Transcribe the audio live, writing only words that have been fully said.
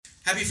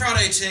Happy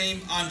Friday,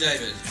 team. I'm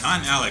David. And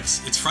I'm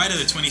Alex. It's Friday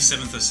the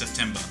 27th of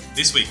September.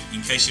 This week,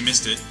 in case you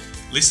missed it,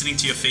 listening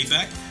to your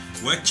feedback,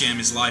 WorkJam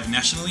is live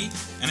nationally,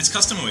 and it's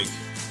Customer Week.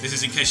 This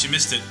is in case you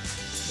missed it.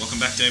 Welcome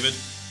back, David.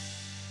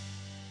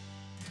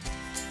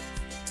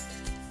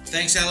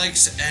 Thanks,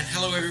 Alex, and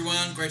hello,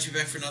 everyone. Great to be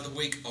back for another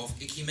week of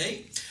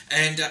ICYMI.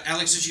 And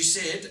Alex, as you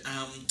said,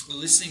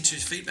 listening to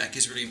feedback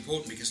is really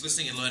important because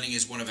listening and learning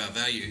is one of our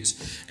values.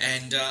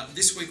 And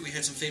this week we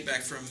had some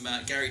feedback from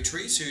Gary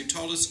Trees, who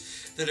told us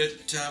that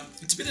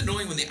it's a bit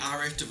annoying when the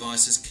RF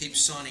devices keep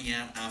signing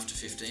out after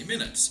 15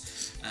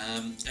 minutes.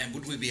 And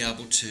would we be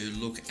able to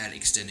look at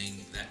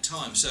extending that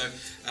time? So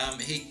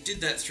he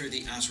did that through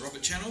the Ask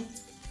Robert channel.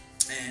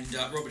 And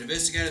Robert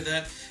investigated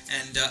that,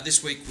 and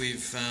this week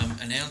we've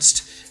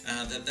announced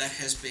that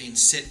has been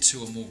set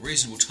to a more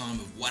reasonable time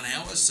of 1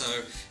 hour.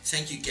 So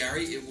thank you,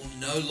 Gary. It will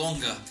no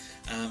longer,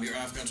 your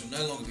RF guns will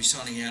no longer be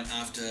signing out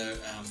after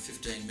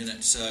 15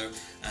 minutes. So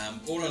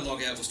auto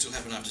log out will still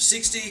happen after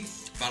 60,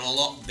 but a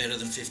lot better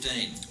than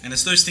 15. And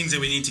it's those things that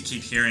we need to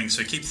keep hearing,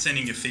 so keep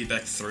sending your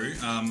feedback through.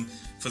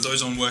 For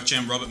those on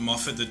WorkJam, Robert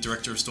Moffat, the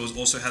Director of Stores,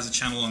 also has a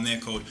channel on there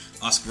called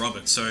Ask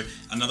Robert. So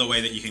another way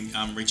that you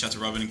can reach out to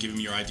Robert and give him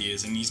your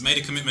ideas. And he's made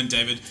a commitment,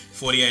 David,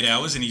 48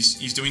 hours, and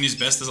he's doing his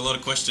best. There's a lot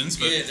of questions.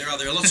 But yeah,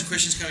 there are lots of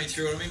questions coming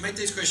through. I mean, make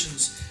these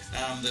questions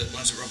the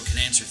ones that Robert can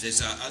answer. If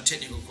there's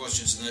technical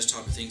questions and those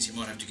type of things, he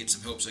might have to get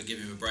some help, so give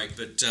him a break.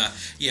 But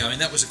yeah, I mean,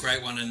 that was a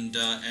great one,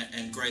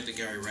 and great that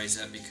Gary raised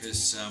that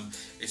because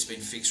it's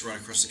been fixed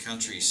right across the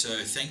country. So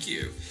thank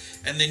you.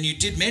 And then you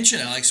did mention,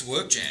 Alex,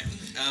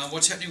 WorkJam.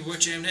 What's happening with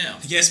WorkJam now?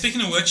 Yeah, speaking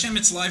of WorkJam,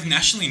 it's live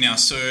nationally now.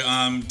 So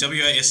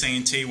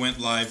WASANT went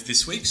live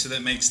this week, so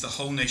that makes the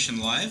whole nation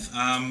live.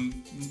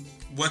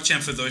 WorkJam,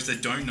 for those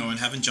that don't know and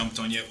haven't jumped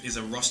on yet, is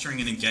a rostering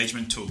and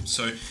engagement tool.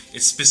 So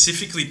it's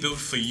specifically built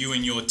for you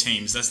and your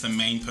teams. That's the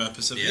main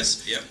purpose of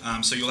this.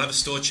 Yep. So you'll have a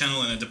store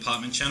channel and a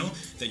department channel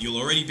that you'll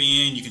already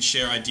be in. You can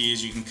share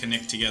ideas, you can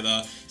connect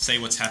together, say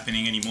what's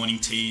happening, any morning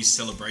teas,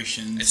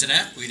 celebrations. It's an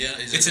app.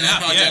 It's an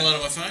app, I yeah. download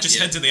on my phone. Just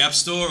head to the App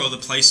Store or the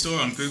Play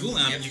Store on Google,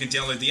 and you can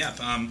download the app.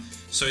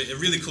 So a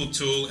really cool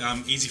tool,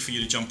 easy for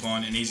you to jump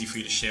on and easy for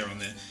you to share on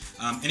there.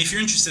 And if you're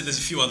interested, there's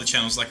a few other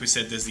channels. Like we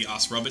said, there's the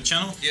Ask Robert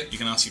channel. Yep. You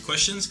can ask your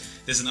questions.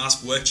 There's an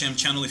Ask WorkJam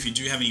channel. If you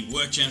do have any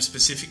WorkJam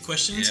specific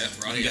questions,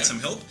 you can get some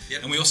help.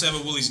 Yep. And we also have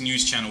a Woolies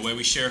News channel where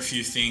we share a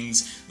few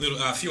things,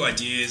 a few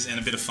ideas, and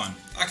a bit of fun.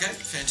 Okay,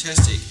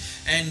 fantastic.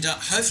 And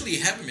hopefully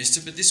you haven't missed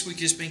it, but this week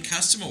has been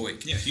Customer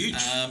Week. Yeah, huge.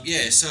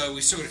 So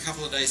we've still got a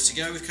couple of days to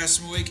go with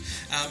Customer Week,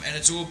 and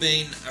it's all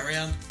been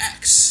around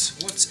acts.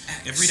 What's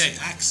acts? Everyday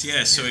acts,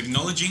 yeah. So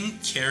acknowledging,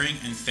 caring,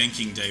 and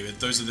thanking, David.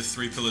 Those are the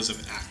three pillars of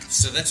acts.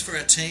 So that's for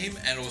our team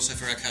and also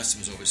for our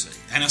customers, obviously.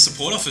 And our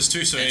support office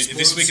too. So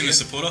this week in the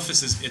support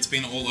office, it's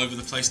been all over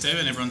the place, David,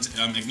 and everyone's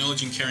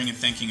acknowledging, caring, and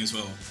thanking as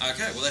well.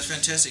 Okay, well that's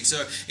fantastic.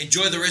 So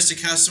enjoy the rest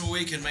of Customer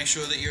Week and make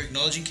sure that you're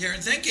acknowledging, caring,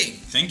 and thanking.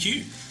 Thank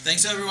you.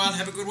 Thanks everyone.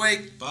 Have a good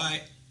week.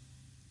 Bye.